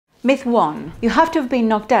Myth 1. You have to have been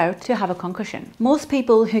knocked out to have a concussion. Most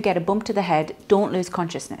people who get a bump to the head don't lose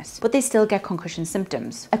consciousness, but they still get concussion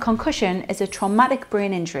symptoms. A concussion is a traumatic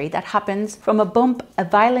brain injury that happens from a bump, a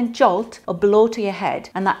violent jolt, or blow to your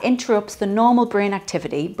head, and that interrupts the normal brain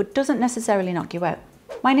activity but doesn't necessarily knock you out.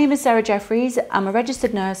 My name is Jeffries. I'm a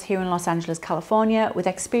registered nurse here in Los Angeles, California, with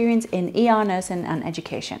experience in ER nursing and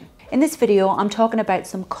education. In this video, I'm talking about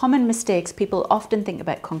some common mistakes people often think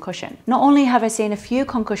about concussion. Not only have I seen a few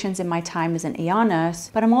concussions in my time as an ER nurse,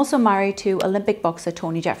 but I'm also married to Olympic boxer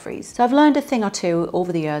Tony Jeffries. So I've learned a thing or two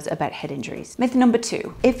over the years about head injuries. Myth number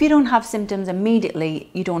 2. If you don't have symptoms immediately,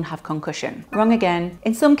 you don't have concussion. Wrong again.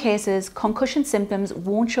 In some cases, concussion symptoms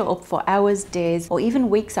won't show up for hours, days, or even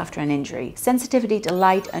weeks after an injury. Sensitivity to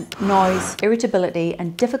light and noise, irritability,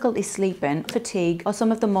 and difficulty sleeping, fatigue are some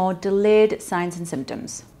of the more delayed signs and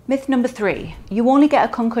symptoms. Myth number 3. You only get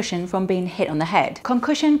a concussion from being hit on the head.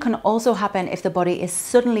 Concussion can also happen if the body is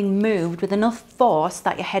suddenly moved with enough force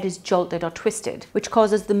that your head is jolted or twisted, which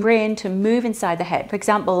causes the brain to move inside the head. For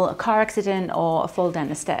example, a car accident or a fall down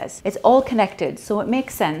the stairs. It's all connected, so it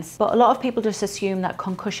makes sense, but a lot of people just assume that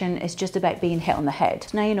concussion is just about being hit on the head.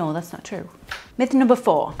 Now you know that's not true. Myth number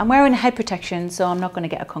 4. I'm wearing head protection, so I'm not going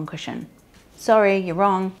to get a concussion. Sorry, you're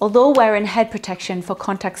wrong. Although wearing head protection for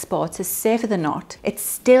contact sports is safer than not, it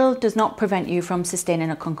still does not prevent you from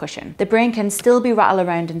sustaining a concussion. The brain can still be rattled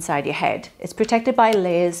around inside your head. It's protected by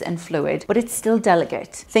layers and fluid, but it's still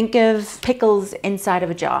delicate. Think of pickles inside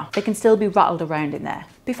of a jar. They can still be rattled around in there.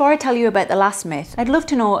 Before I tell you about the last myth, I'd love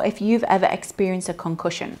to know if you've ever experienced a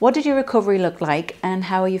concussion. What did your recovery look like and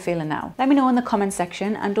how are you feeling now? Let me know in the comment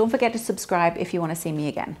section, and don't forget to subscribe if you want to see me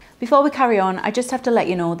again. Before we carry on, I just have to let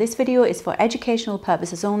you know this video is for educational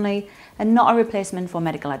purposes only and not a replacement for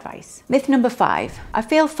medical advice. Myth number 5. I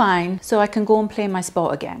feel fine, so I can go and play my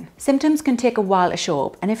sport again. Symptoms can take a while to show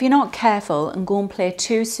up, and if you're not careful and go and play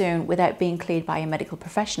too soon without being cleared by a medical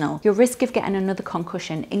professional, your risk of getting another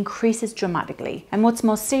concussion increases dramatically. And what's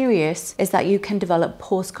more serious is that you can develop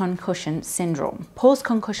post-concussion syndrome.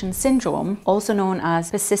 Post-concussion syndrome, also known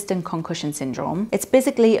as persistent concussion syndrome, it's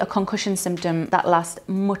basically a concussion symptom that lasts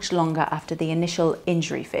much longer after the initial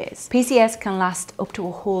injury phase. PCS can last up to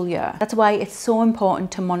a whole year. That's why it's so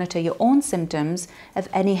important to monitor your own symptoms of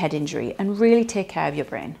any head injury and really take care of your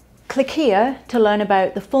brain. Click here to learn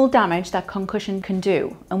about the full damage that concussion can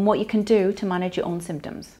do and what you can do to manage your own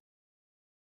symptoms.